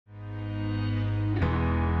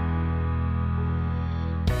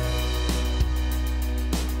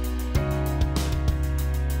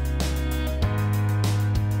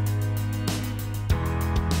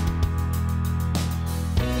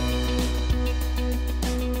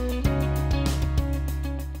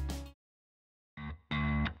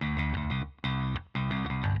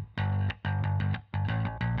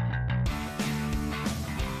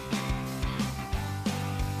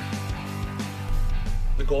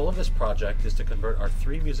goal of this project is to convert our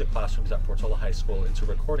 3 music classrooms at Portola High School into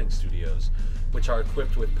recording studios, which are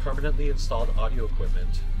equipped with permanently installed audio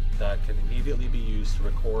equipment that can immediately be used to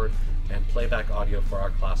record and playback audio for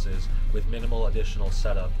our classes with minimal additional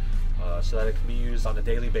setup so that it can be used on a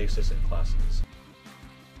daily basis in classes.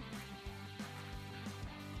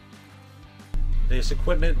 This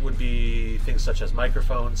equipment would be things such as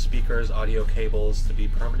microphones, speakers, audio cables to be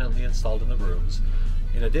permanently installed in the rooms.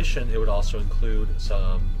 In addition, it would also include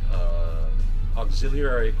some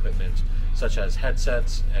auxiliary equipment such as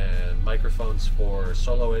headsets and microphones for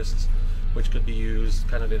soloists, which could be used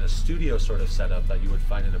kind of in a studio sort of setup that you would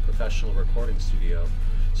find in a professional recording studio,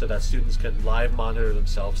 so that students can live monitor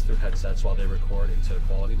themselves through headsets while they record into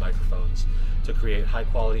quality microphones to create high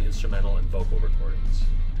quality instrumental and vocal recordings.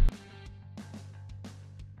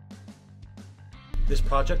 This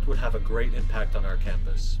project would have a great impact on our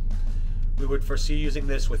campus. We would foresee using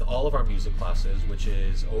this with all of our music classes, which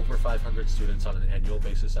is over 500 students on an annual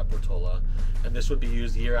basis at Portola, and this would be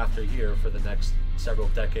used year after year for the next several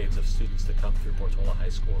decades of students to come through Portola High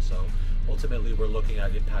School. So ultimately we're looking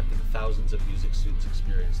at impacting thousands of music students'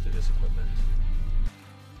 experience through this equipment.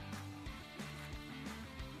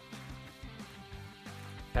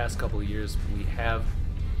 Past couple of years we have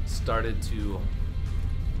started to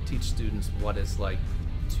teach students what it's like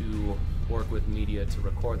to work with media, to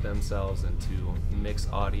record themselves and to mix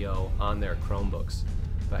audio on their Chromebooks.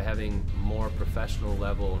 By having more professional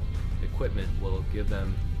level equipment will give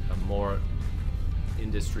them a more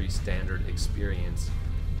industry standard experience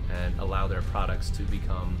and allow their products to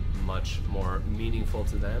become much more meaningful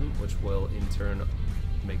to them, which will in turn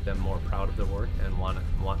make them more proud of their work and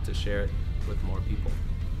want to share it with more people.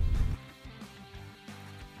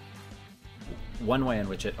 One way in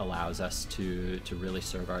which it allows us to really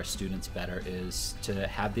serve our students better is to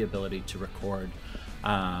have the ability to record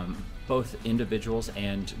both individuals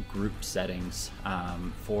and group settings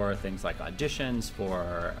for things like auditions,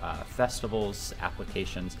 for festivals,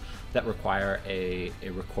 applications that require a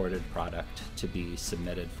recorded product to be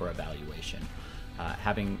submitted for evaluation.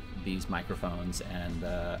 Having these microphones and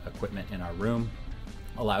the equipment in our room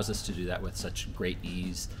allows us to do that with such great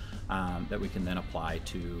ease that we can then apply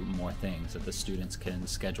to more things, that the students can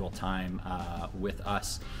schedule time with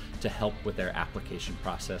us to help with their application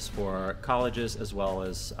process for colleges as well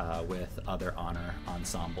as with other honor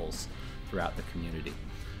ensembles throughout the community.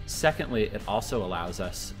 Secondly, it also allows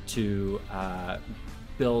us to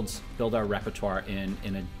build our repertoire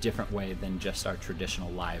in a different way than just our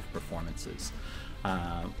traditional live performances.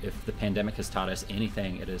 If the pandemic has taught us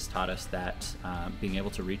anything, it has taught us that being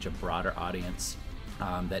able to reach a broader audience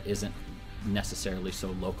that isn't necessarily so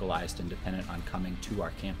localized and dependent on coming to our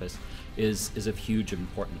campus is of huge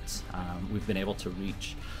importance. We've been able to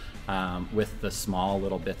reach with the small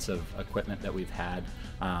little bits of equipment that we've had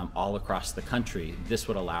all across the country. This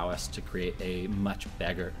would allow us to create a much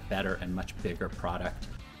better and much bigger product.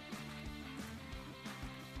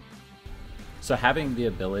 So having the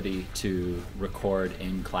ability to record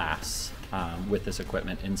in class with this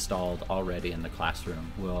equipment installed already in the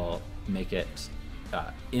classroom will make it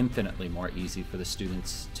infinitely more easy for the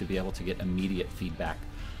students to be able to get immediate feedback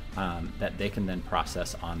that they can then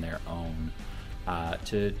process on their own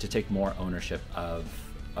to take more ownership of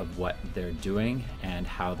what they're doing and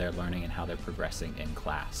how they're learning and how they're progressing in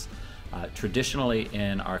class. Traditionally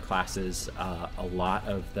in our classes, a lot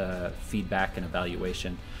of the feedback and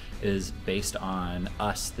evaluation is based on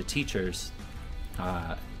us, the teachers,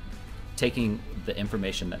 taking the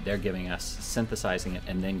information that they're giving us, synthesizing it,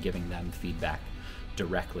 and then giving them feedback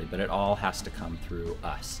directly, but it all has to come through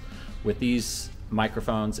us. With these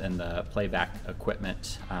microphones and the playback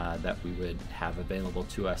equipment that we would have available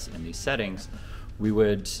to us in these settings, we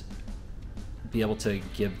would be able to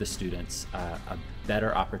give the students a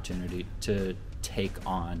better opportunity to take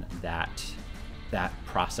on that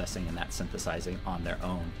processing and that synthesizing on their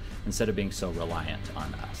own instead of being so reliant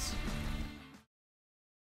on us.